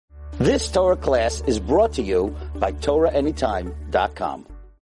This Torah class is brought to you by TorahAnytime.com.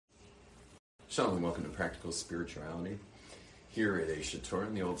 Shalom and welcome to Practical Spirituality here at Aish Torah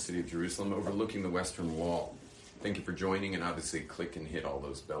in the old city of Jerusalem overlooking the Western Wall. Thank you for joining, and obviously click and hit all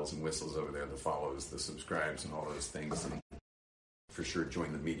those bells and whistles over there, the follows, the subscribes, and all those things. And for sure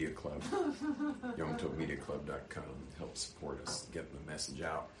join the media club, YomTovMediaClub.com. Help support us getting the message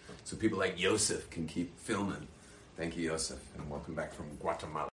out so people like Yosef can keep filming. Thank you, Yosef, and welcome back from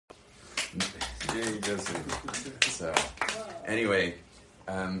Guatemala. Yay, Joseph. So, anyway,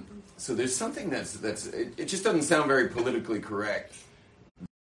 so there's something that's it just doesn't sound very politically correct.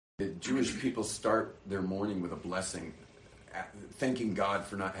 The Jewish people start their morning with a blessing, thanking God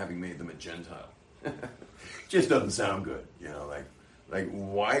for not having made them a Gentile. Just doesn't sound good, you know. Like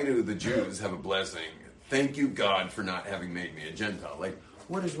why do the Jews have a blessing? Thank you, God, for not having made me a Gentile. Like,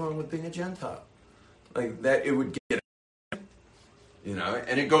 what is wrong with being a Gentile? Like that, it would get. You know,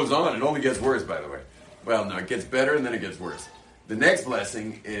 and it goes on. It only gets worse, by the way. Well, no, it gets better and then it gets worse. The next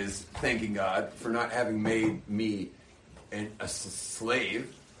blessing is thanking God for not having made me a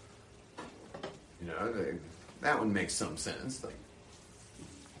slave. You know, that one makes some sense. Like,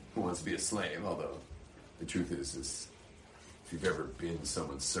 who wants to be a slave? Although, the truth is if you've ever been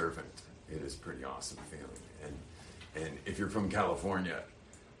someone's servant, it is a pretty awesome feeling. And if you're from California,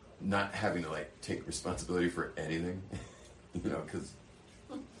 not having to, take responsibility for anything... You know, because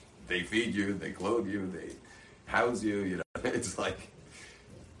they feed you, they clothe you, they house you, you know. It's like,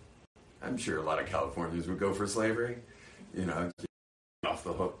 I'm sure a lot of Californians would go for slavery, you know, off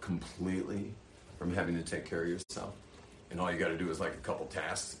the hook completely from having to take care of yourself. And all you got to do is a couple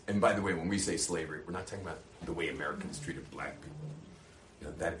tasks. And by the way, when we say slavery, we're not talking about the way Americans treated black people. You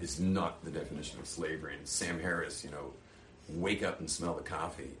know, that is not the definition of slavery. And Sam Harris, you know, wake up and smell the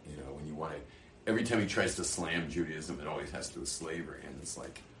coffee, you know, when you want to. Every time he tries to slam Judaism, it always has to do with slavery, and it's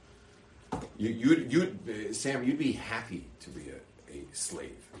like, Sam, you'd be happy to be a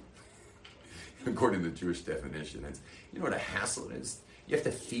slave, according to the Jewish definition. It's, you know what a hassle it is? You have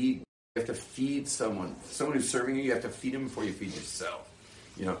to feed someone who's serving you. You have to feed him before you feed yourself.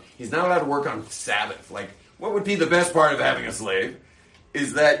 You know, he's not allowed to work on Sabbath. Like, what would be the best part of having a slave?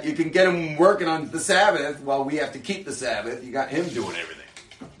 Is that you can get him working on the Sabbath while we have to keep the Sabbath. You got him doing everything.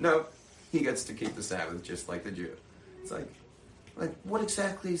 No. He gets to keep the Sabbath just like the Jew. It's like what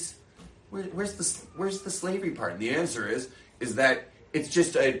exactly is where's the slavery part? And the answer is that it's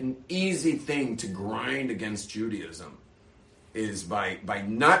just an easy thing to grind against Judaism is by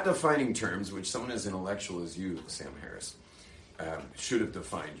not defining terms, which someone as intellectual as you, Sam Harris, should have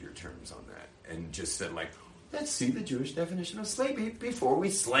defined your terms on that and just said let's see the Jewish definition of slavery before we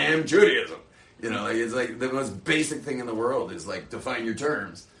slam Judaism. You know, it's like the most basic thing in the world is define your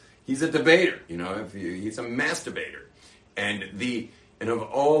terms. He's a debater, you know. He's a masturbator, and of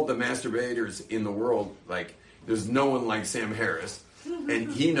all the masturbators in the world, there's no one like Sam Harris,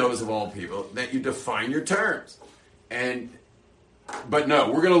 and he knows of all people that you define your terms. But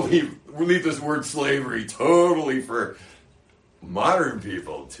no, we're gonna leave this word slavery totally for modern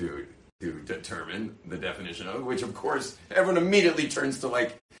people to determine the definition of it, which of course everyone immediately turns to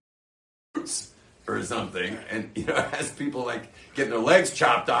roots or something, and you know, has people getting their legs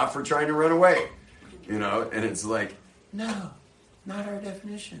chopped off for trying to run away, you know, and it's no, not our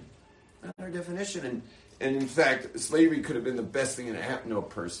definition, and in fact, slavery could have been the best thing that happened to a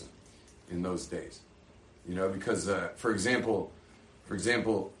person in those days, you know, because for example,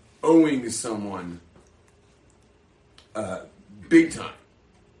 owing someone big time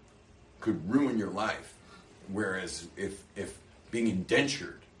could ruin your life, whereas if being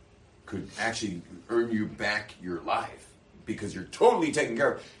indentured could actually earn you back your life because you're totally taken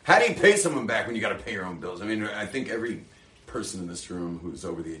care of. How do you pay someone back when you got to pay your own bills? I mean, I think every person in this room who's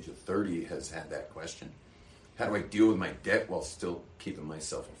over the age of 30 has had that question. How do I deal with my debt while still keeping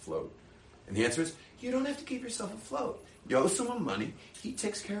myself afloat? And the answer is, you don't have to keep yourself afloat. You owe someone money, he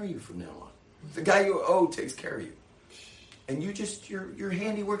takes care of you from now on. The guy you owe takes care of you. And you just, your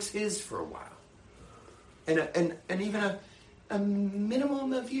handiwork's his for a while. And even a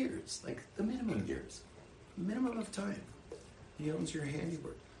minimum of years, the minimum of time, he owns your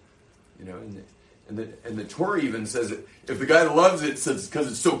handiwork, you know. And the Torah even says it, if the guy loves it, says because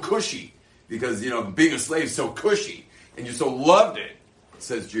it's so cushy, because you know being a slave is so cushy, and you so loved it,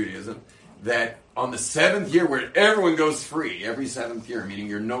 says Judaism, that on the seventh year where everyone goes free, every seventh year, meaning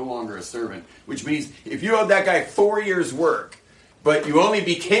you're no longer a servant, which means if you owed that guy 4 years' work, but you only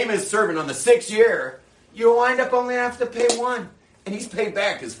became his servant on the 6th year, you'll wind up only have to pay 1. And he's paid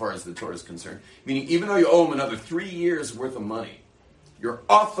back as far as the Torah is concerned. Meaning even though you owe him another 3 years worth of money, you're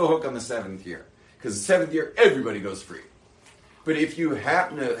off the hook on the 7th year. Because the 7th year, everybody goes free. But if you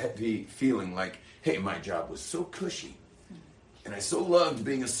happen to be feeling like, hey, my job was so cushy, and I so loved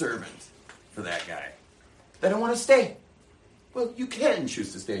being a servant for that guy, that I want to stay. Well, you can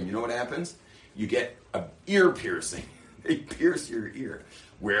choose to stay, and you know what happens? You get an ear piercing. They pierce your ear.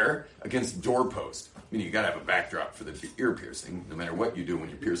 Where? Against the doorpost. Meaning you got to have a backdrop for the ear piercing. No matter what you do when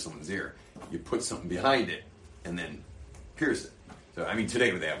you pierce someone's ear, you put something behind it and then pierce it. So, I mean,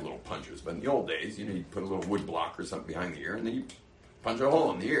 today they have little punches, but in the old days, you put a little wood block or something behind the ear, and then you punch a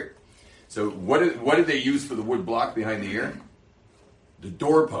hole in the ear. So what did they use for the wood block behind the ear? The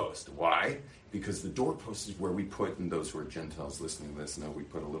doorpost. Why? Because the doorpost is where we put, and those who are Gentiles listening to this know we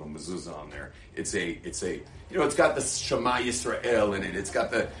put a little mezuzah on there. It's got the Shema Yisrael in it. It's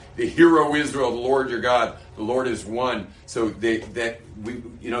got the Hear O Israel, the Lord your God, the Lord is one. So that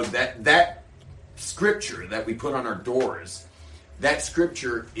scripture that we put on our doors, that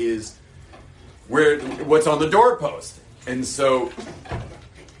scripture is what's on the doorpost. And so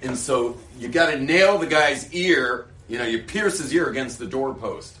you got to nail the guy's ear. You pierce his ear against the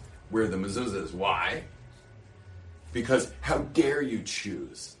doorpost where the mezuzah is. Why? Because how dare you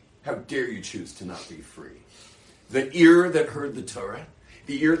choose? How dare you choose to not be free? The ear that heard the Torah,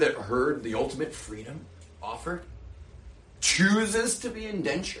 the ear that heard the ultimate freedom offered, chooses to be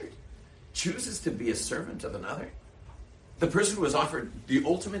indentured, chooses to be a servant of another. The person who was offered the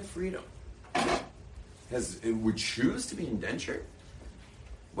ultimate freedom would choose to be indentured.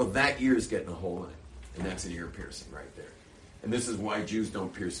 Well, that ear is getting a hole in it, and that's an ear piercing right there. And this is why Jews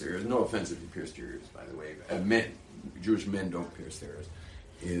don't pierce their ears. No offense if you pierced your ears, by the way. Jewish men don't pierce their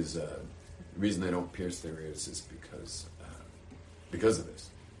ears. The reason they don't pierce their ears is because of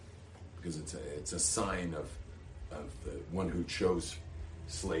this. Because it's a sign of the one who chose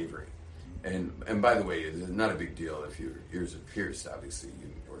slavery. And by the way, it's not a big deal if your ears are pierced, obviously,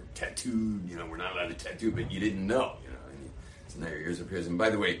 or tattooed. We're not allowed to tattoo, but you didn't know. So now your ears are pierced. And by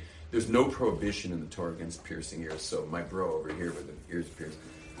the way, there's no prohibition in the Torah against piercing ears. So my bro over here with the ears pierced,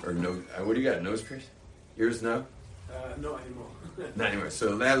 or no, what do you got? Nose pierced? Ears no? No anymore. Not anymore.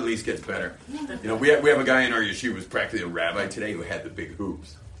 So that at least gets better. We have a guy in our yeshiva who's practically a rabbi today who had the big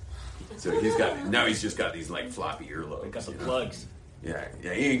hoops. So he's just got these like floppy earlobes. We got the plugs. Yeah,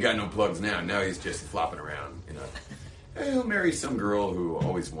 he ain't got no plugs now. Now he's just flopping around. He'll marry some girl who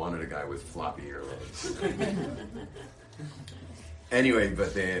always wanted a guy with floppy earlobes. Anyway,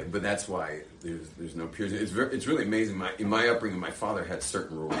 but that's why there's no piercing. It's really amazing. In my upbringing, my father had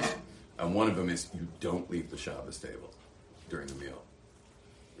certain rules, and one of them is you don't leave the Shabbos table during the meal,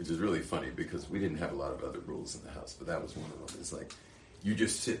 which is really funny because we didn't have a lot of other rules in the house, but that was one of them. It's like you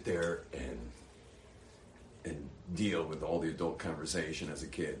just sit there and deal with all the adult conversation as a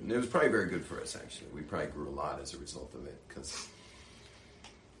kid, and it was probably very good for us. Actually, we probably grew a lot as a result of it because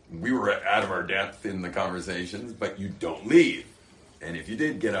we were out of our depth in the conversations. But you don't leave. And if you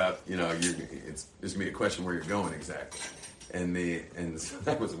did get up, there's gonna be a question where you're going exactly. And so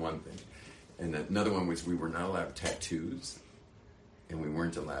that was one thing. And another one was we were not allowed tattoos, and we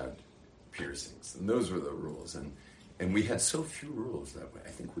weren't allowed piercings. And those were the rules. And we had so few rules that way. I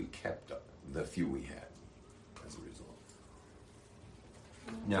think we kept up the few we had as a result.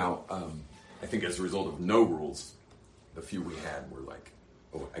 Now, I think as a result of no rules, the few we had were like,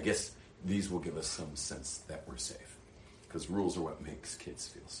 I guess these will give us some sense that we're safe. Because rules are what makes kids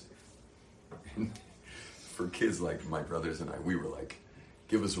feel safe. And for kids like my brothers and I, we were like,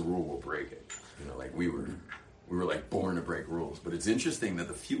 give us a rule, we'll break it. We were like born to break rules. But it's interesting that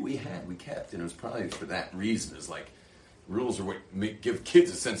the few we had, we kept. And it was probably for that reason. It's like, rules are what give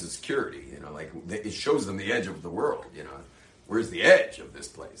kids a sense of security. It shows them the edge of the world. Where's the edge of this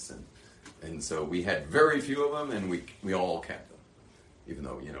place? And so we had very few of them, and we all kept them. Even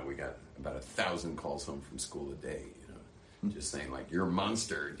though, we got about 1,000 calls home from school a day. Just saying, like, your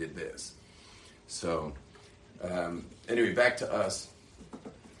monster did this. So, anyway, back to us.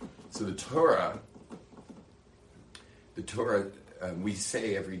 So the Torah, we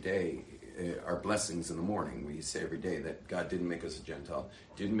say every day, our blessings in the morning, we say every day that God didn't make us a Gentile,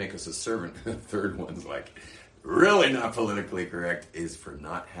 didn't make us a servant. The third one's like, really not politically correct, is for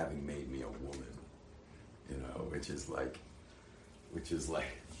not having made me a woman. Which is like,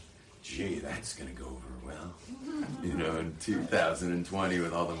 gee, that's going to go over well, in 2020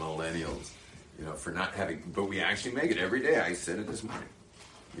 with all the millennials, for not having, but we actually make it every day. I said it this morning.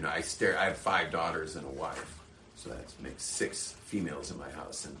 I have 5 daughters and a wife, so that makes 6 females in my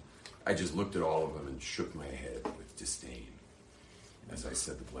house, and I just looked at all of them and shook my head with disdain as I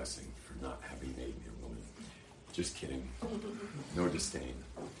said the blessing for not having made me a woman. Just kidding. No disdain.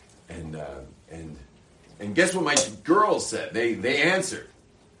 And guess what my girls said? They answered.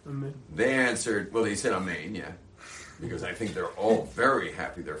 Amen. They answered, well, they said amen, yeah. because I think they're all very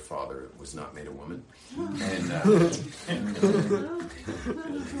happy their father was not made a woman, and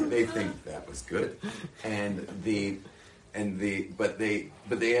they think that was good,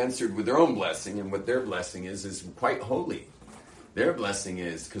 but they answered with their own blessing, and what their blessing is quite holy. Their blessing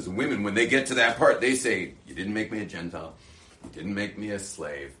is, because women, when they get to that part, they say, "You didn't make me a Gentile, you didn't make me a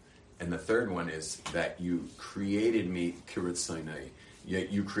slave," and the third one is that you created me kiritzonai.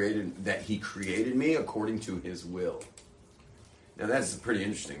 You created that he created me according to his will. Now that's pretty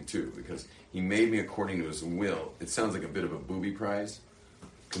interesting too, because he made me according to his will. It sounds like a bit of a booby prize,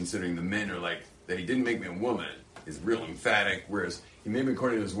 considering the men are like, that he didn't make me a woman is real emphatic, whereas he made me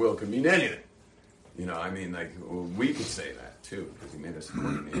according to his will could mean anything. You know, I mean, like, well, we could say that too, because he made us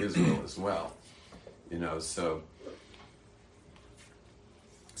according to his will as well. You know, so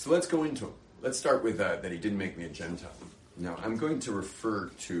let's go into him. Let's start with that he didn't make me a Gentile. Now, I'm going to refer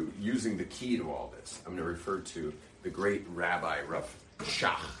to, using the key to all this, I'm going to refer to the great Rabbi Rav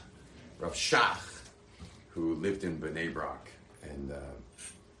Shach, who lived in Bnei Brak and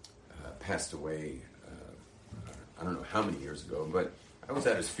passed away, I don't know how many years ago, but I was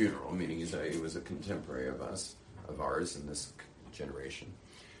at his funeral, meaning he was a contemporary of ours in this generation.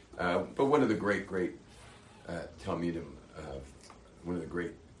 But one of the great Talmidim, one of the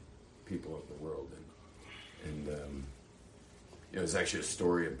great people of the world. And there's actually a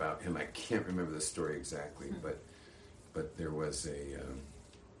story about him. I can't remember the story exactly, but there was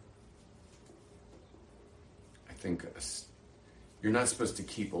you're not supposed to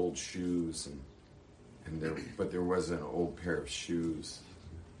keep old shoes, but there was an old pair of shoes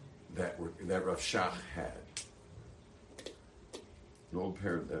that Rav Shach had. An old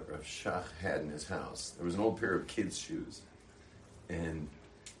pair that Rav Shach had in his house. There was an old pair of kids' shoes, and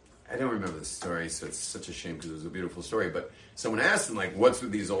I don't remember the story, so it's such a shame because it was a beautiful story. But someone asked him, like, what's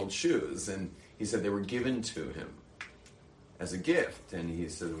with these old shoes? And he said they were given to him as a gift. And he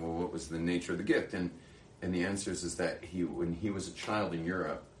said, well, what was the nature of the gift? And the answer is that when he was a child in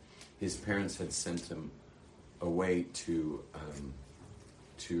Europe, his parents had sent him away to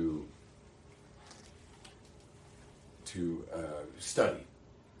study,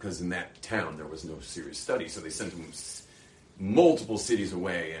 because in that town there was no serious study. So they sent him multiple cities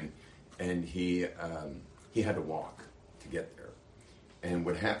away, and he had to walk to get there. And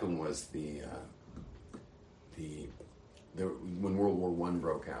what happened was when World War I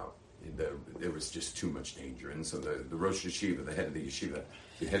broke out, there was just too much danger, and so the Rosh Yeshiva, the head of the yeshiva,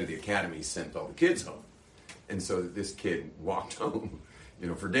 the head of the academy, sent all the kids home. And so this kid walked home,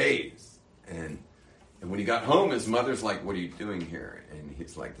 for days. And when he got home, his mother's like, "What are you doing here?" And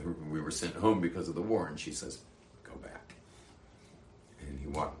he's like, "We were sent home because of the war." And she says, "Go back." And he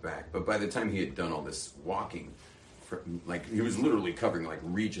walked back. But by the time he had done all this walking, he was literally covering like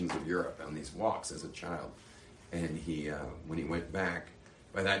regions of Europe on these walks as a child. And when he went back,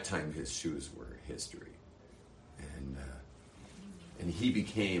 by that time his shoes were history. And he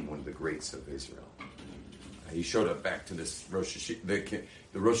became one of the greats of Israel. He showed up back to this Rosh Yeshiva,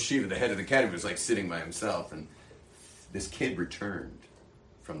 the Rosh Yeshiva, the head of the academy, was like sitting by himself, and this kid returned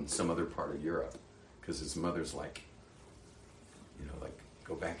from some other part of Europe because his mother's like,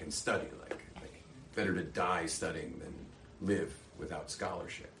 go back and study. Like better to die studying than live without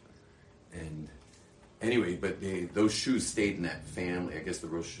scholarship. And anyway, but those shoes stayed in that family. I guess the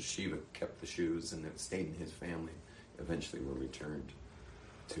Rosh Yeshiva kept the shoes, and it stayed in his family. Eventually, were returned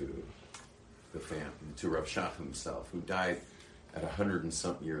to to Rav Shach himself, who died at 100 and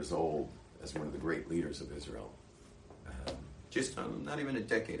something years old as one of the great leaders of Israel. Just not even a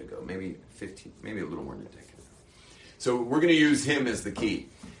decade ago, maybe a little more than a decade ago. So we're going to use him as the key.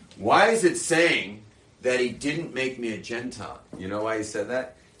 Why is it saying that he didn't make me a Gentile? You know why he said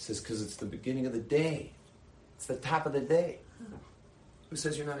that? He says, because it's the beginning of the day. It's the top of the day. Who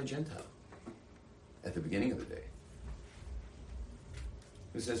says you're not a Gentile? At the beginning of the day.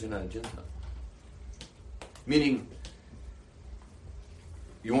 Who says you're not a Gentile? Meaning,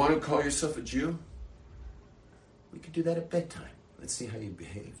 you want to call yourself a Jew? We could do that at bedtime. Let's see how you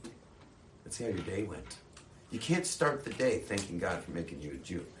behaved. Let's see how your day went. You can't start the day thanking God for making you a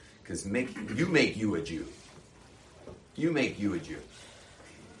Jew, because you make you a Jew. You make you a Jew.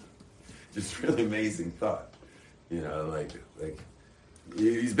 Just really amazing thought.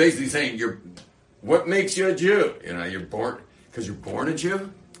 He's basically saying, what makes you a Jew? You're born, because you're born a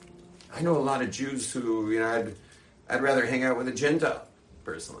Jew? I know a lot of Jews who, I'd rather hang out with a Gentile,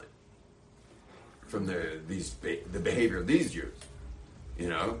 personally, from the behavior of these Jews.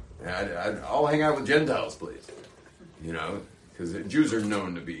 I'll hang out with Gentiles, please. Because Jews are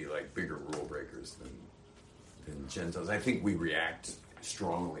known to be like bigger rule breakers than Gentiles. I think we react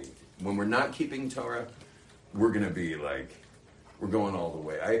strongly when we're not keeping Torah. we're going to be like, we're going all the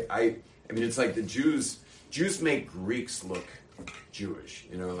way. I mean, it's like the Jews make Greeks look Jewish,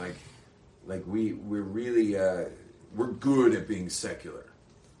 you know, like we're really, we're good at being secular,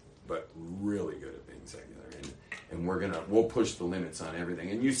 but really good at being secular. And we'll push the limits on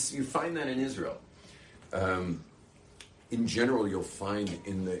everything. And you find that in Israel. In general, you'll find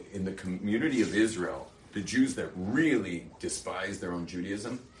in the community of Israel, the Jews that really despise their own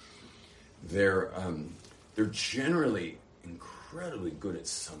Judaism, they're generally incredibly good at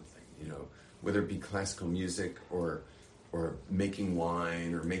something, you know, whether it be classical music or making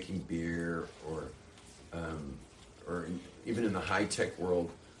wine or making beer or even in the high tech world.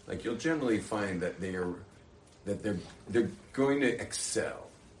 Like, you'll generally find that they're going to excel,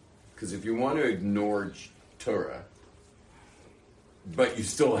 because if you want to ignore Torah, but you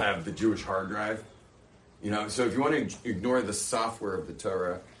still have the Jewish hard drive, you know. So if you want to ignore the software of the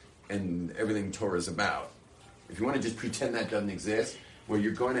Torah and everything Torah is about, if you want to just pretend that doesn't exist, well,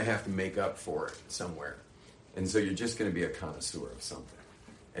 you're going to have to make up for it somewhere, and so you're just going to be a connoisseur of something,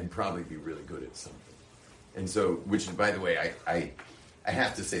 and probably be really good at something. And so, which, by the way, I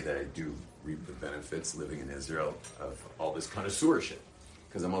have to say that I do reap the benefits living in Israel of all this connoisseurship,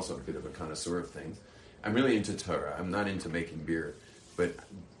 because I'm also a bit of a connoisseur of things. I'm really into Torah. I'm not into making beer, but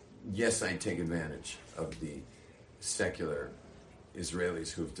yes, I take advantage of the secular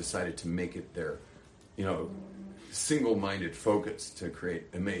Israelis who have decided to make it their, you know, single-minded focus to create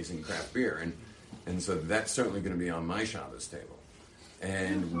amazing craft beer, and so that's certainly going to be on my Shabbos table.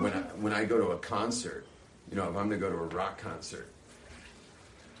 And when I go to a concert, you know, if I'm going to go to a rock concert,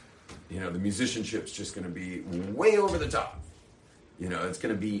 you know, the musicianship's just going to be way over the top. You know, it's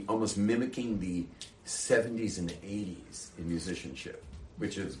going to be almost mimicking the 70s and 80s in musicianship,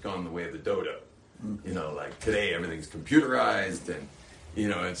 which has gone the way of the dodo. You know, like today everything's computerized and, you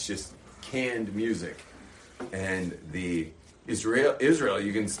know, it's just canned music. And the Israel,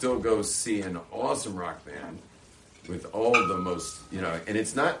 you can still go see an awesome rock band with all the most, you know, and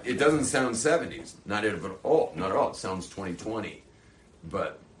it doesn't sound 70s, not at all. It sounds 2020.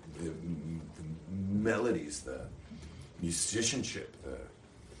 But the melodies, the musicianship,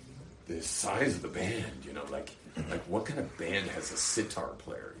 the size of the band, you know, like what kind of band has a sitar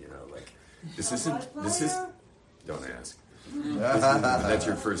player, you know, like this is, don't ask. That's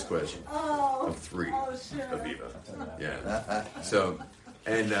your first question of 3, Aviva. Yeah. So,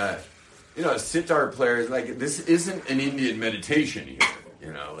 and, you know, a sitar player, like, this isn't an Indian meditation here,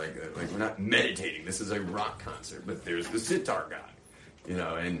 you know, like we're not meditating. This is a rock concert, but there's the sitar guy, you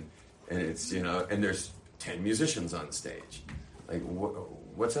know, and it's, you know, and there's 10 musicians on stage. Like,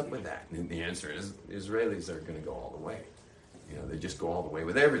 what's up with that? And the answer is Israelis are going to go all the way. You know, they just go all the way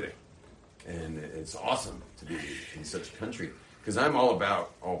with everything. And it's awesome to be in such a country, because I'm all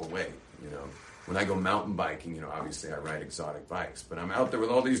about all the way, you know. When I go mountain biking, you know, obviously I ride exotic bikes, but I'm out there with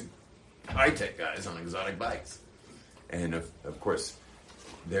all these high-tech guys on exotic bikes. And, of course,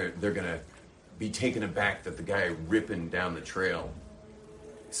 they're going to be taken aback that the guy ripping down the trail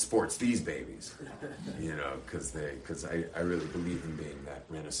sports these babies, you know, because I really believe in being that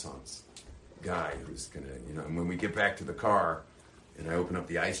Renaissance guy who's going to, you know, and when we get back to the car and I open up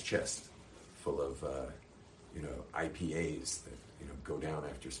the ice chest full of, you know, IPAs that, you know, go down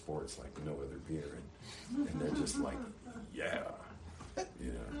after sports like no other beer, and they're just like, yeah,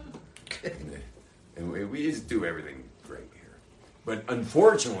 you know, and we just do everything great here. But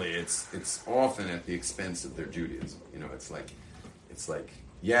unfortunately, it's often at the expense of their Judaism. You know, it's like,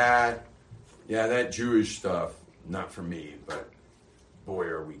 yeah, that Jewish stuff, not for me, but boy,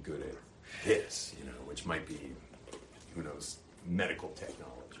 are we good at this, you know, which might be, who knows, medical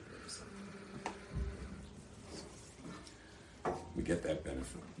technology or something. We get that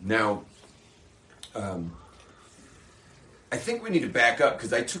benefit. Now, I think we need to back up,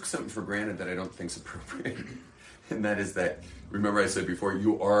 because I took something for granted that I don't think is appropriate, and that is that, remember I said before,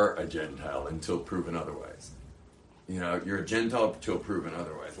 you are a Gentile until proven otherwise. You know, you're a Gentile until proven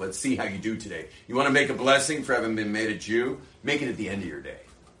otherwise. Let's see how you do today. You want to make a blessing for having been made a Jew? Make it at the end of your day,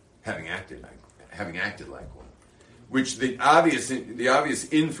 having acted like one. Which the obvious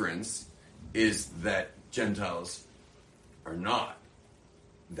inference is that Gentiles are not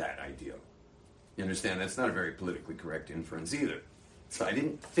that ideal. You understand? That's not a very politically correct inference either. So I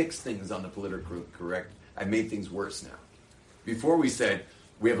didn't fix things on the politically correct. I made things worse now. Before we said,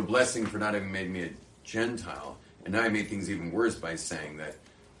 we have a blessing for not having made me a Gentile, and now I made things even worse by saying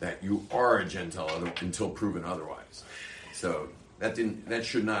that you are a Gentile until proven otherwise. So that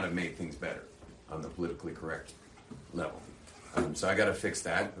should not have made things better on the politically correct level. So I got to fix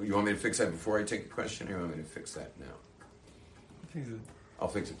that. You want me to fix that before I take a question, or you want me to fix that now? Fix it. I'll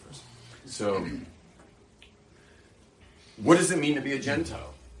fix it first. So What does it mean to be a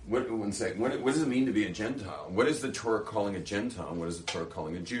Gentile? What does it mean to be a Gentile? What is the Torah calling a Gentile? And what is the Torah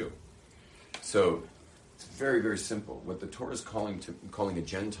calling a Jew? So it's very, very simple. What the Torah is calling a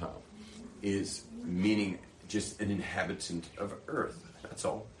Gentile is meaning just an inhabitant of earth. That's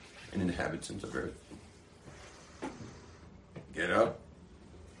all. An inhabitant of earth. Get up,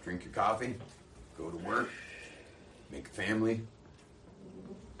 drink your coffee, go to work, make a family,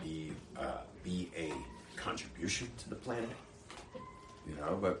 be a contribution to the planet.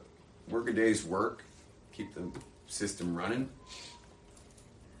 But work a day's work, keep the system running.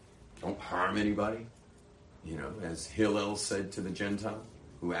 Don't harm anybody. As Hillel said to the Gentile,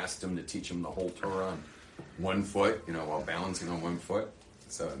 who asked him to teach him the whole Torah on one foot, while balancing on one foot.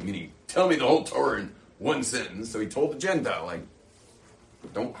 So, meaning, tell me the whole Torah in one sentence. So he told the Gentile,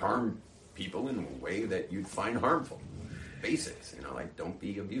 don't harm people in a way that you'd find harmful. Basics, don't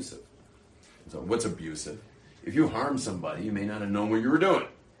be abusive. So what's abusive? If you harm somebody, you may not have known what you were doing.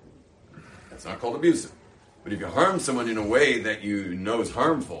 That's not called abusive. But if you harm someone in a way that you know is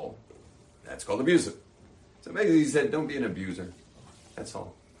harmful, that's called abusive. So basically he said, don't be an abuser. That's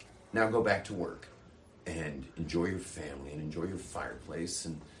all. Now go back to work and enjoy your family and enjoy your fireplace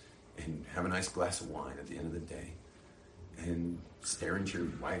and have a nice glass of wine at the end of the day and stare into your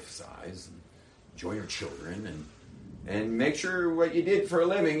wife's eyes and enjoy your children and make sure what you did for a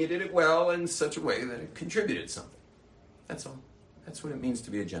living, you did it well in such a way that it contributed something. That's all. That's what it means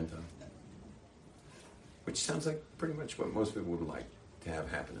to be a Gentile. Which sounds like pretty much what most people would like to have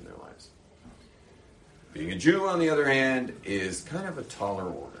happen in their lives. Being a Jew, on the other hand, is kind of a taller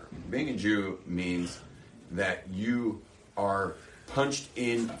order. Being a Jew means that you are punched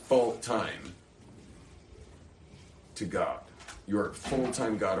in full time to God. Your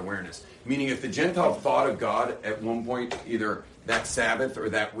full-time God awareness. Meaning if the Gentile thought of God at one point, either that Sabbath or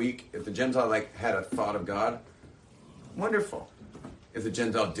that week, if the Gentile had a thought of God, wonderful. If the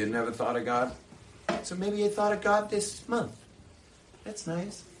Gentile didn't have a thought of God, so maybe he thought of God this month. That's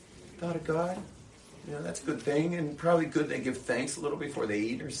nice. Thought of God. That's a good thing, and probably good they give thanks a little before they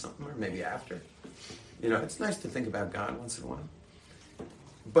eat or something, or maybe after. It's nice to think about God once in a while.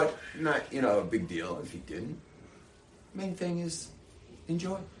 But not, a big deal if he didn't. Main thing is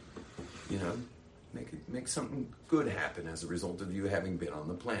enjoy. Make something good happen as a result of you having been on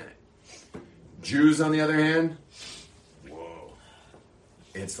the planet. Jews, on the other hand, whoa.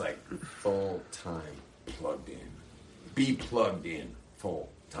 It's like full-time plugged in. Be plugged in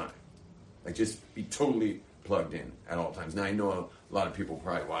full-time. Just be totally plugged in at all times. Now, I know a lot of people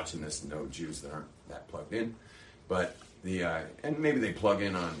probably watching this know Jews that aren't that plugged in. But and maybe they plug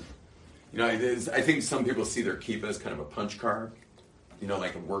in on, I think some people see their kippah as kind of a punch card.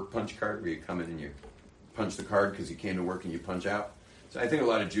 Like a work punch card where you come in and you punch the card because you came to work and you punch out. So I think a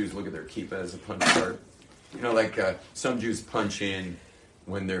lot of Jews look at their kippah as a punch card. Some Jews punch in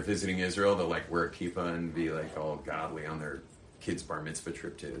when they're visiting Israel. They'll wear a kippah and be all godly on their kids' bar mitzvah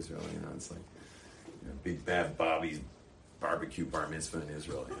trip to Israel. It's Big Bad Bobby's barbecue bar mitzvah in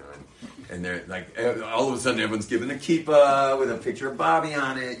Israel. And they're all of a sudden everyone's giving a kippah with a picture of Bobby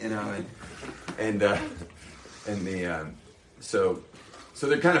on it. So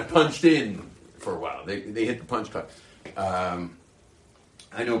they're kind of punched in for a while. They hit the punch card.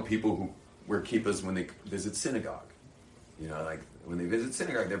 I know people who wear kippahs when they visit synagogue. When they visit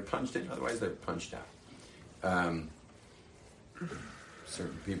synagogue, they're punched in. Otherwise, they're punched out.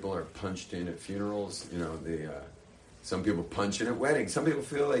 Certain people are punched in at funerals. Some people punch in at weddings. Some people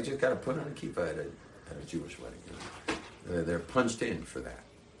feel they just got to put on a kippah at a Jewish wedding. They're punched in for that.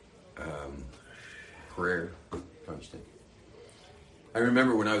 Prayer, punched in. I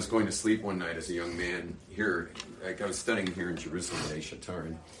remember when I was going to sleep one night as a young man here, I was studying here in Jerusalem at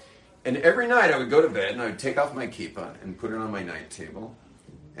Shatar, and every night I would go to bed and I would take off my kippah and put it on my night table,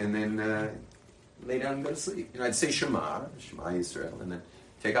 and then lay down and go to sleep. I'd say Shema Yisrael, and then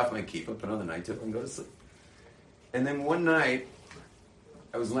take off my kippah, put it on the night table, and go to sleep. And then one night,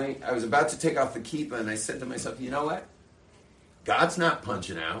 I was about to take off the kippah, and I said to myself, you know what? God's not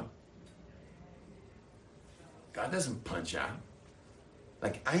punching out. God doesn't punch out.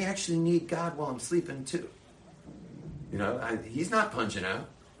 I actually need God while I'm sleeping too. He's not punching out.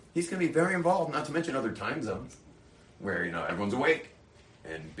 He's going to be very involved, not to mention other time zones where, everyone's awake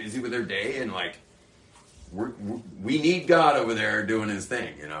and busy with their day, and we need God over there doing his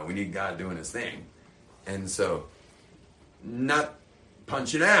thing. We need God doing his thing. And so, not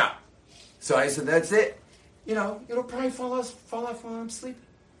punching out. So I said, that's it. It'll probably fall off while I'm sleeping.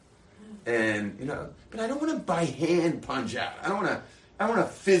 And, but I don't want to by hand punch out. I don't want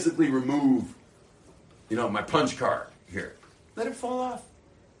to physically remove, my punch card here. Let it fall off.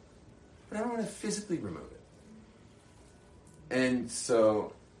 But I don't want to physically remove it. And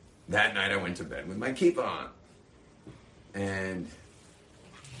so that night I went to bed with my kippah on. And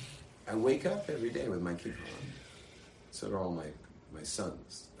I wake up every day with my kippah on. So do all my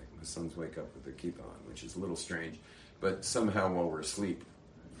sons. Like my sons wake up with their kippah on, which is a little strange. But somehow while we're asleep,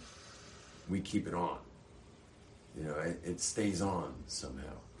 we keep it on. You know, it stays on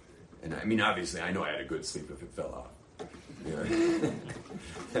somehow. And I mean, obviously, I know I had a good sleep if it fell off. You know?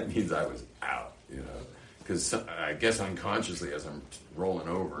 That means I was out, you know. Because I guess unconsciously, as I'm rolling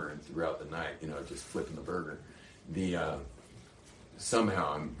over and throughout the night, you know, just flipping the burger,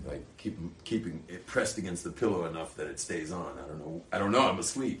 somehow I'm like keeping it pressed against the pillow enough that it stays on. I don't know. I'm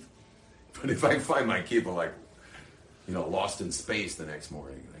asleep. But if I find my kippah like, you know, lost in space the next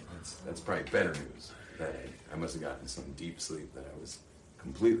morning, like that's probably better news. That I must have gotten some deep sleep that I was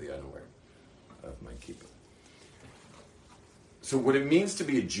completely unaware of my kippah. So what it means to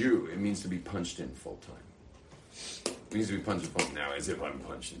be a Jew, it means to be punched in full time. It means to be punched in full time. Now, as if I'm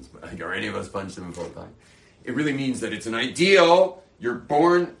punched in, like, are any of us punched in full time? It really means that it's an ideal. You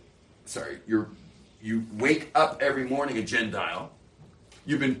wake up every morning a Gentile.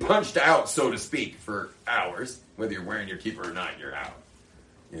 You've been punched out, so to speak, for hours. Whether you're wearing your kippah or not, you're out.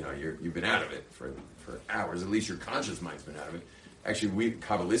 You know, you've been out of it for hours. At least your conscious mind's been out of it. Actually,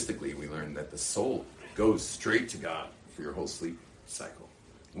 Kabbalistically, we learned that the soul goes straight to God for your whole sleep cycle.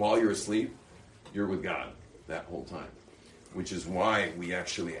 While you're asleep, you're with God that whole time. Which is why we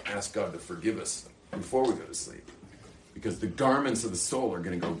actually ask God to forgive us before we go to sleep. Because the garments of the soul are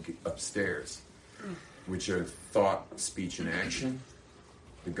going to go upstairs, which are thought, speech, and action.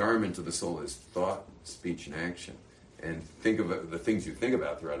 The garment of the soul is thought, speech, and action. And think of the things you think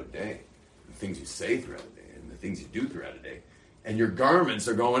about throughout a day, the things you say throughout a day, and the things you do throughout a day. And your garments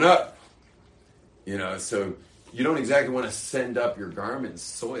are going up. You know, so you don't exactly want to send up your garments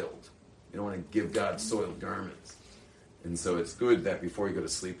soiled. You don't want to give God soiled garments. And so it's good that before you go to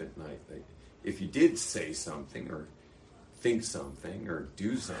sleep at night, that if you did say something or think something or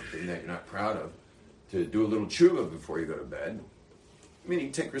do something that you're not proud of, to do a little tshuva before you go to bed,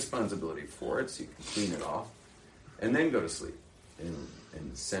 meaning take responsibility for it so you can clean it off, and then go to sleep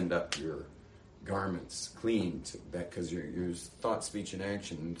and send up your garments clean, because your thought, speech, and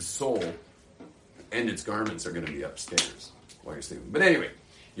action, the soul and its garments are going to be upstairs while you're sleeping. But anyway,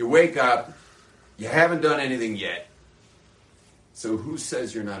 you wake up, you haven't done anything yet, so who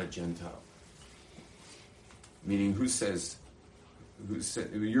says you're not a Gentile? Meaning, who says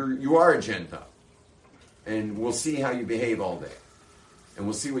you are a Gentile? And we'll see how you behave all day. And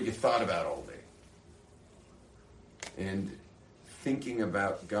we'll see what you thought about all day. And thinking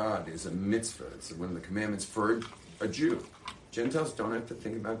about God is a mitzvah. It's one of the commandments for a Jew. Gentiles don't have to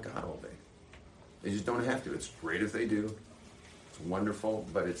think about God all day. They just don't have to. It's great if they do. It's wonderful,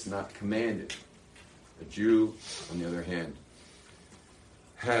 but it's not commanded. A Jew, on the other hand,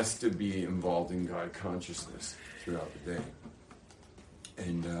 has to be involved in God consciousness throughout the day.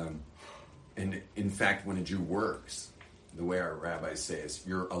 And in fact, when a Jew works, the way our rabbis say is,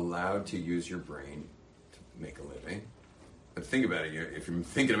 you're allowed to use your brain to make a living. But think about it. If you're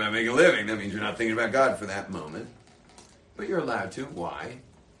thinking about making a living, that means you're not thinking about God for that moment. But you're allowed to. Why?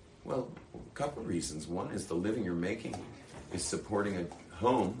 Well, a couple of reasons. One is the living you're making is supporting a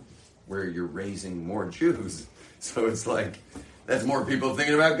home where you're raising more Jews. So it's like, that's more people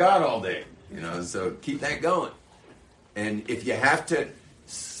thinking about God all day. You know, so keep that going. And if you have to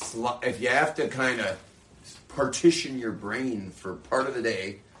kind of partition your brain for part of the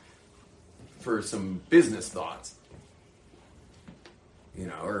day for some business thoughts, you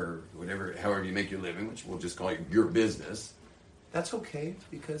know, or whatever, however you make your living, which we'll just call your business, that's okay,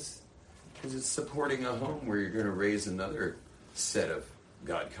 because it's supporting a home where you're going to raise another set of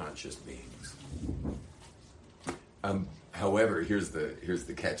God-conscious beings. However, here's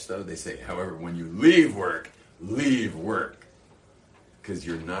the catch, though. They say, however, when you leave work, because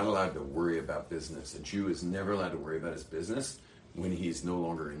you're not allowed to worry about business. A Jew is never allowed to worry about his business when he's no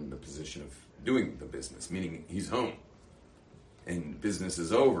longer in the position of doing the business, meaning he's home and business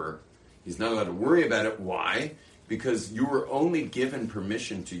is over. He's not allowed to worry about it. Why? Because you were only given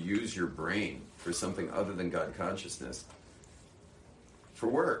permission to use your brain for something other than God consciousness for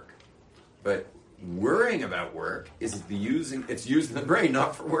work. But worrying about work is using the brain,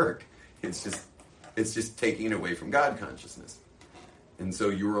 not for work. It's just taking it away from God consciousness. And so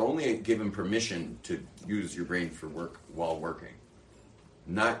you were only given permission to use your brain for work while working,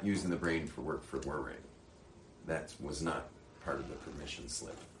 not using the brain for work for worrying. That was not part of the permission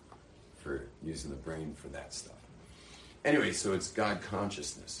slip for using the brain for that stuff. Anyway, so it's God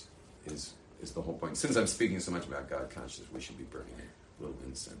consciousness is the whole point. Since I'm speaking so much about God consciousness, we should be burning a little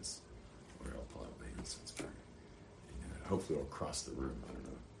incense. Or I'll pull out my incense burner. hopefully it'll cross the room. I don't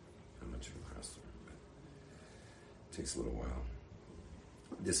know how much it'll cross the room, but it takes a little while.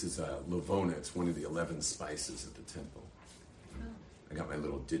 This is Lavona. It's one of the 11 spices at the temple. I got my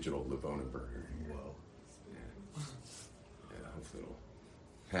little digital Lavona burger here. Whoa. Yeah, hopefully it'll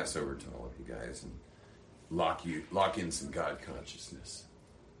pass over to all of you guys and lock in some God consciousness.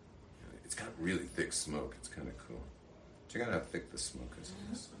 It's got really thick smoke. It's kind of cool. Check out how thick the smoke is.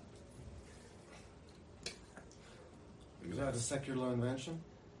 Is that a secular invention?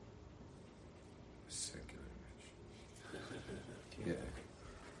 Secular invention.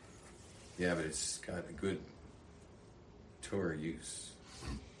 Yeah, but it's got a good Torah use.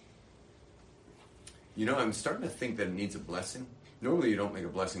 You know, I'm starting to think that it needs a blessing. Normally you don't make a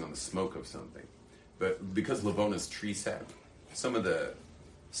blessing on the smoke of something. But because Lavona's tree sap, some of the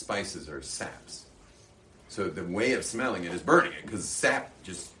spices are saps. So the way of smelling it is burning it, because sap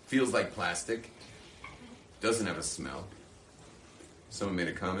just feels like plastic, doesn't have a smell. Someone made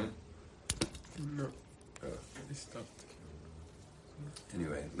a comment? No. I stopped.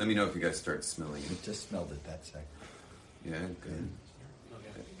 Anyway, let me know if you guys start smelling We it. just smelled it that second. Yeah, good.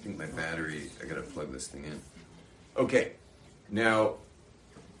 I think my battery, I gotta plug this thing in. Okay, now,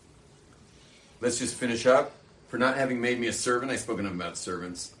 let's just finish up. For not having made me a servant, I've spoken about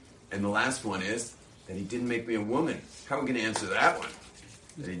servants. And the last one is that he didn't make me a woman. How are we going to answer that one?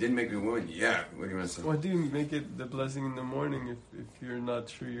 That he didn't make me a woman? Yeah, what do you want to say? Why do you make it the blessing in the morning if you're not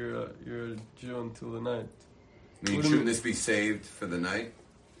sure you're a Jew until the night? I mean, shouldn't this be saved for the night?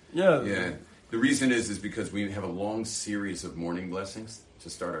 Yeah. Yeah. The reason is because we have a long series of morning blessings to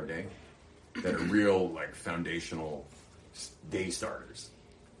start our day that are real, like, foundational day starters.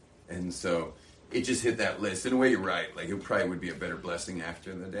 And so it just hit that list. In a way, you're right. Like, it probably would be a better blessing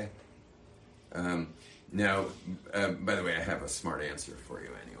after the day. Now, by the way, I have a smart answer for you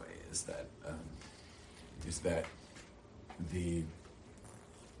anyway, is that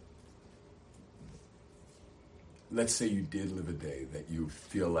let's say you did live a day that you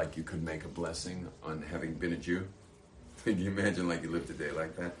feel like you could make a blessing on having been a Jew. Can you imagine, like, you lived a day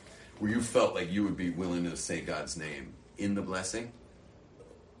like that? Where you felt like you would be willing to say God's name in the blessing,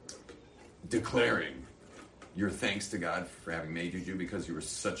 declaring your thanks to God for having made you Jew because you were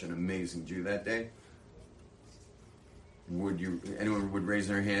such an amazing Jew that day. Anyone would raise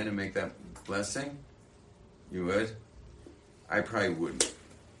their hand and make that blessing? You would? I probably wouldn't.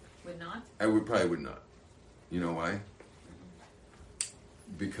 Would not? I probably would not. You know why?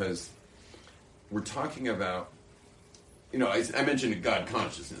 Because we're talking about, I mentioned God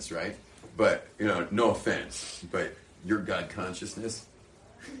consciousness, right? But, no offense, but your God consciousness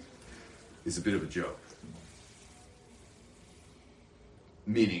is a bit of a joke.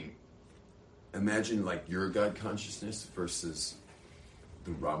 Meaning, imagine like your God consciousness versus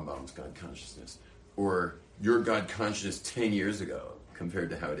the Rambam's God consciousness. Or your God consciousness 10 years ago compared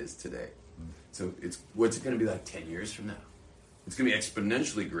to how it is today. So what's it going to be like 10 years from now? It's going to be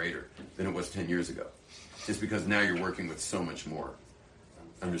exponentially greater than it was 10 years ago. Just because now you're working with so much more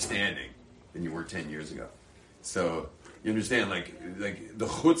understanding than you were 10 years ago. So you understand, like the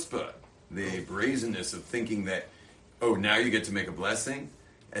chutzpah, the brazenness of thinking that, now you get to make a blessing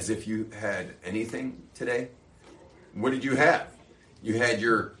as if you had anything today. What did you have? You had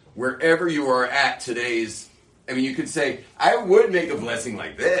wherever you are at today's, you could say, I would make a blessing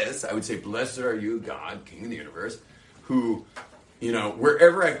like this. I would say, blessed are you, God, King of the universe, who,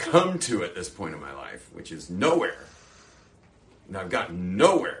 wherever I've come to at this point in my life, which is nowhere, and I've gotten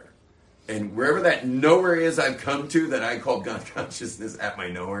nowhere, and wherever that nowhere is I've come to that I call God consciousness at my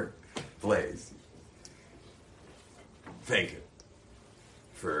nowhere place, thank you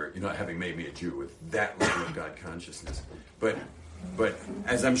for, having made me a Jew with that level of God consciousness. But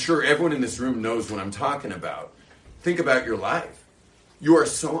as I'm sure everyone in this room knows what I'm talking about, think about your life. You are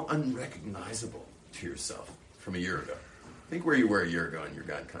so unrecognizable to yourself from a year ago. Think where you were a year ago in your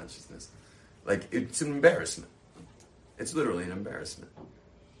God consciousness. Like, it's an embarrassment. It's literally an embarrassment.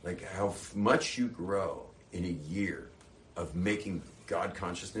 Like, how much you grow in a year of making God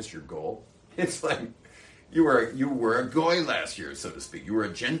consciousness your goal. It's like, you were a goy last year, so to speak. You were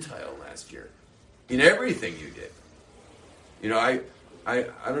a Gentile last year. In everything you did. I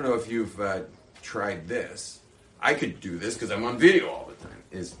don't know if you've tried this. I could do this because I'm on video all the time.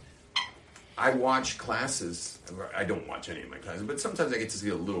 I watch classes. I don't watch any of my classes, but sometimes I get to see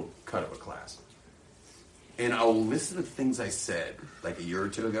a little cut of a class. And I'll listen to things I said like a year or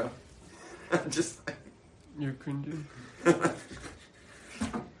two ago. Just like, You're cringing? what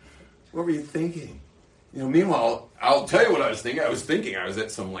were you thinking? Meanwhile, I'll tell you what I was thinking. I was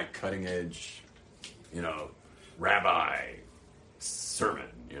at some like cutting edge, rabbi sermon,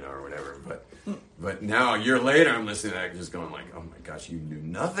 or whatever. But now, a year later, I'm listening to that just going like, oh my gosh, you knew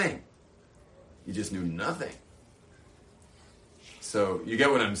nothing. You just knew nothing. So you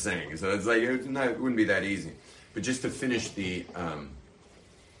get what I'm saying. So it's like, it wouldn't be that easy. But just to finish the,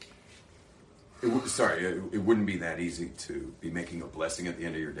 it wouldn't be that easy to be making a blessing at the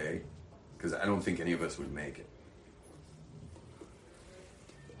end of your day, because I don't think any of us would make it.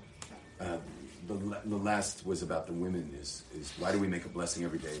 The last was about the women is why do we make a blessing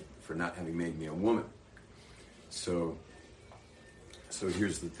every day for not having made me a woman? So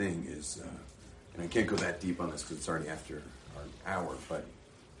here's the thing is, and I can't go that deep on this because it's already after our hour, but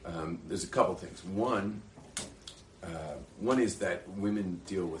there's a couple things. One is that women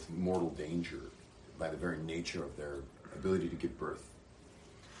deal with mortal danger by the very nature of their ability to give birth.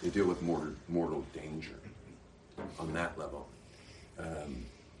 They deal with mortal danger on that level.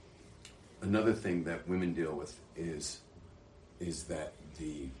 Another thing that women deal with is that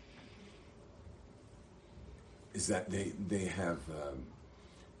they have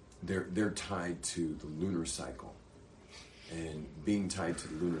they're tied to the lunar cycle, and being tied to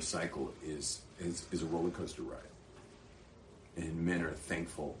the lunar cycle is a roller coaster ride, and men are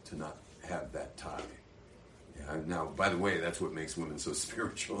thankful to not have that tie. Yeah, now, by the way, that's what makes women so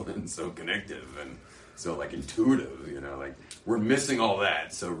spiritual and so connective and so like intuitive. Like we're missing all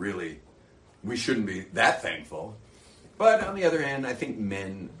that. So really, we shouldn't be that thankful. But on the other hand, I think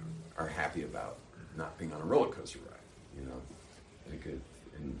men are happy about not being on a roller coaster ride.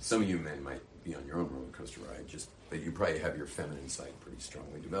 And some of you men might be on your own roller coaster ride, just that you probably have your feminine side pretty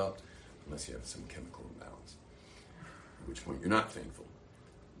strongly developed, unless you have some chemical imbalance, at which point you're not thankful.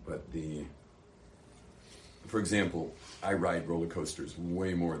 But for example, I ride roller coasters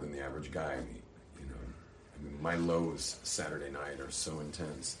way more than the average guy. I mean, my lows Saturday night are so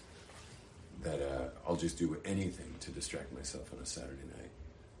intense that I'll just do anything to distract myself on a Saturday night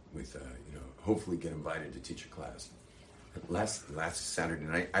with, hopefully get invited to teach a class. Last Saturday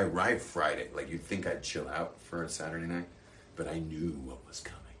night, I arrived Friday. Like, you'd think I'd chill out for a Saturday night, but I knew what was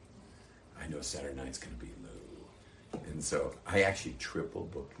coming. I know Saturday night's going to be low. And so I actually triple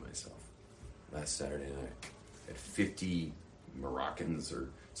booked myself last Saturday night at 50 Moroccans,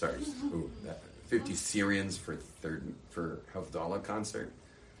 50 Syrians for Havdalah concert.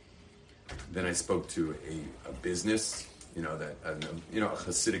 Then I spoke to a business, a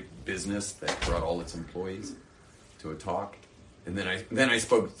Hasidic business that brought all its employees to a talk, and then I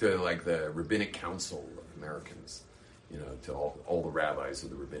spoke to like the Rabbinic Council of Americans, to all the rabbis of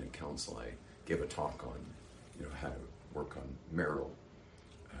the Rabbinic Council. I gave a talk on, how to work on marital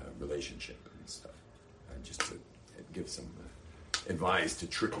relationship and stuff, just to give some advice to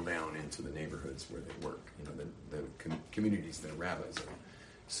trickle down into the neighborhoods where they work, the communities that rabbis are.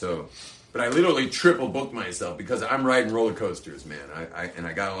 So, but I literally triple booked myself because I'm riding roller coasters, man.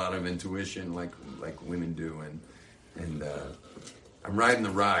 I got a lot of intuition like women do, and I'm riding the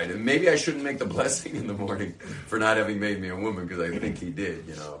ride. And maybe I shouldn't make the blessing in the morning for not having made me a woman, because I think he did,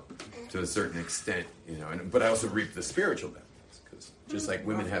 to a certain extent, but I also reap the spiritual benefits, because just like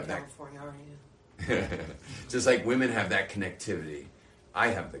women have that, just like women have that connectivity, I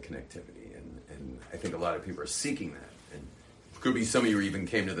have the connectivity, and I think a lot of people are seeking that. And could be some of you even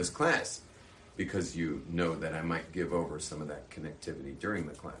came to this class because you know that I might give over some of that connectivity during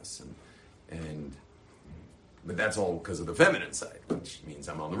the class, but that's all because of the feminine side, which means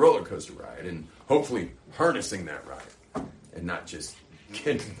I'm on the roller coaster ride and hopefully harnessing that ride and not just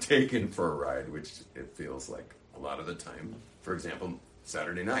getting taken for a ride, which it feels like a lot of the time. For example,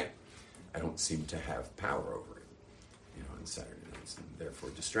 Saturday night, I don't seem to have power over it, on Saturday nights, and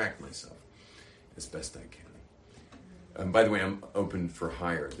therefore distract myself as best I can. By the way, I'm open for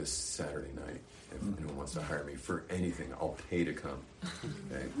hire this Saturday night. If anyone wants to hire me for anything, I'll pay to come.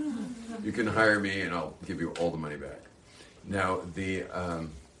 Okay? You can hire me, and I'll give you all the money back. Now, the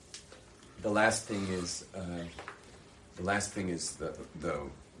last thing is the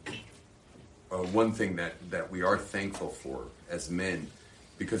one thing that we are thankful for as men,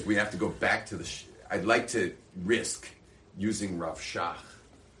 because we have to go back to I'd like to risk using Rav Shach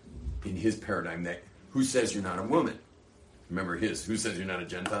in his paradigm that who says you're not a woman? Remember who says you're not a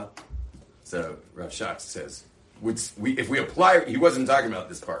Gentile? So Rav Shach says, if we apply, he wasn't talking about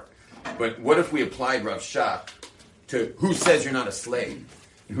this part, but what if we applied Rav Shach to who says you're not a slave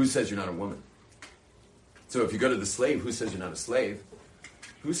and who says you're not a woman? So if you go to the slave, who says you're not a slave?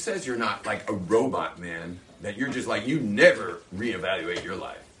 Who says you're not like a robot, man, that you're just like, you never reevaluate your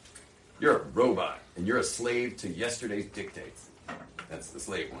life? You're a robot, and you're a slave to yesterday's dictates. That's the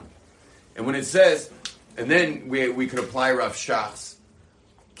slave one. And when it says, and then we could apply Rav Shach's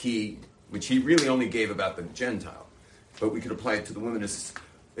key, which he really only gave about the Gentile, but we could apply it to the women.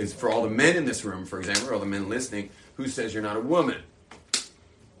 is for all the men in this room, for example, or all the men listening, who says you're not a woman?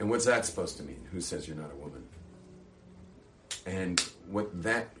 And what's that supposed to mean? Who says you're not a woman? And what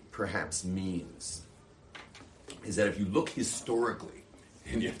that perhaps means is that if you look historically,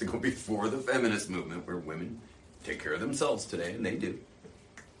 and you have to go before the feminist movement, where women take care of themselves today, and they do.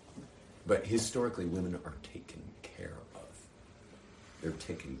 But historically, women are taken care of. They're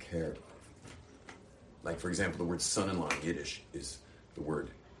taken care of. Like, for example, the word son-in-law in Yiddish is the word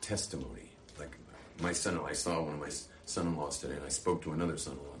testimony. Like, my son-in-law, I saw one of my son-in-laws today, and I spoke to another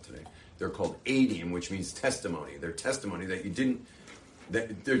son-in-law today. They're called adim, which means testimony. They're testimony that you didn't,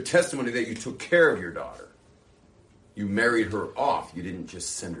 they're testimony that you took care of your daughter. You married her off. You didn't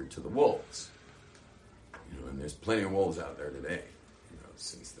just send her to the wolves. You know, and there's plenty of wolves out there today, you know,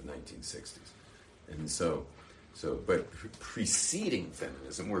 since the 1960s. And but preceding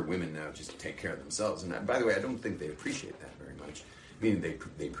feminism, where women now just take care of themselves, and by the way, I don't think they appreciate that very much. I mean,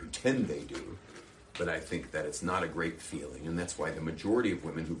 they pretend they do, but I think that it's not a great feeling, and that's why the majority of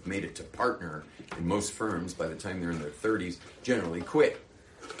women who've made it to partner in most firms, by the time they're in their 30s, generally quit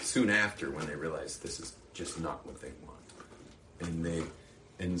soon after when they realize this is just not what they want.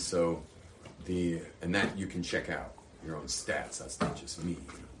 And that you can check out your own stats. That's not just me.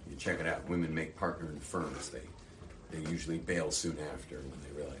 You check it out. Women make partner in firms. They usually bail soon after when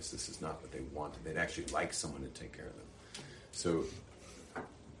they realize this is not what they want. They'd actually like someone to take care of them. So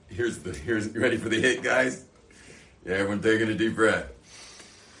here's you ready for the hit, guys? Yeah, everyone taking a deep breath.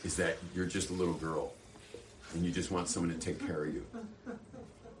 Is that you're just a little girl and you just want someone to take care of you.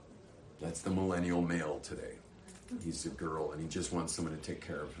 That's the millennial male today. He's a girl and he just wants someone to take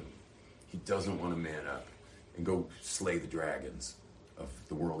care of him. He doesn't want to man up and go slay the dragons of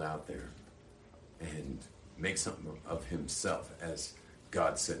the world out there and make something of himself, as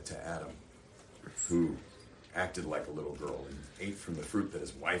God said to Adam, who acted like a little girl and ate from the fruit that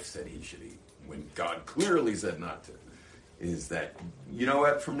his wife said he should eat, when God clearly said not to. Is that, you know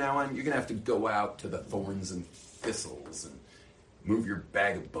what, from now on, you're going to have to go out to the thorns and thistles and move your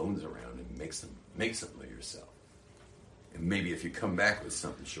bag of bones around and make something of yourself. And maybe if you come back with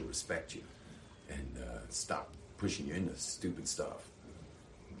something, she'll respect you and stop pushing you into stupid stuff,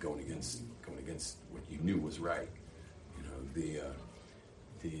 going against what you knew was right. You know,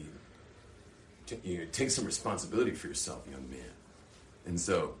 take some responsibility for yourself, young man. And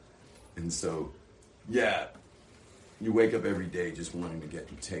so, yeah, you wake up every day just wanting to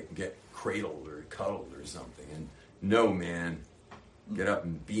get cradled or cuddled or something. And no, man, get up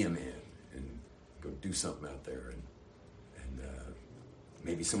and be a man and go do something out there. And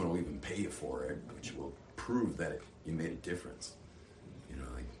maybe someone will even pay you for it, which will prove that you made a difference. You know,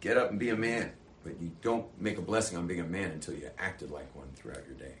 like, get up and be a man. But you don't make a blessing on being a man until you acted like one throughout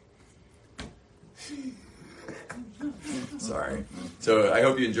your day. Sorry. So I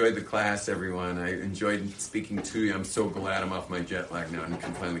hope you enjoyed the class, everyone. I enjoyed speaking to you. I'm so glad I'm off my jet lag now and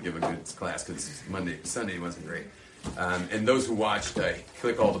can finally give a good class, because Sunday wasn't great. And those who watched,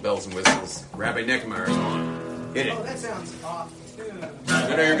 click all the bells and whistles. Rabbi Neckemeyer is on. Hit it. Oh, that sounds awesome, too.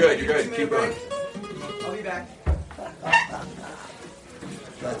 No, you're good. You're good. Keep going. I'll be back.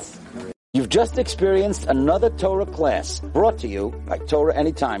 That's great. You've just experienced another Torah class brought to you by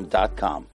TorahAnytime.com.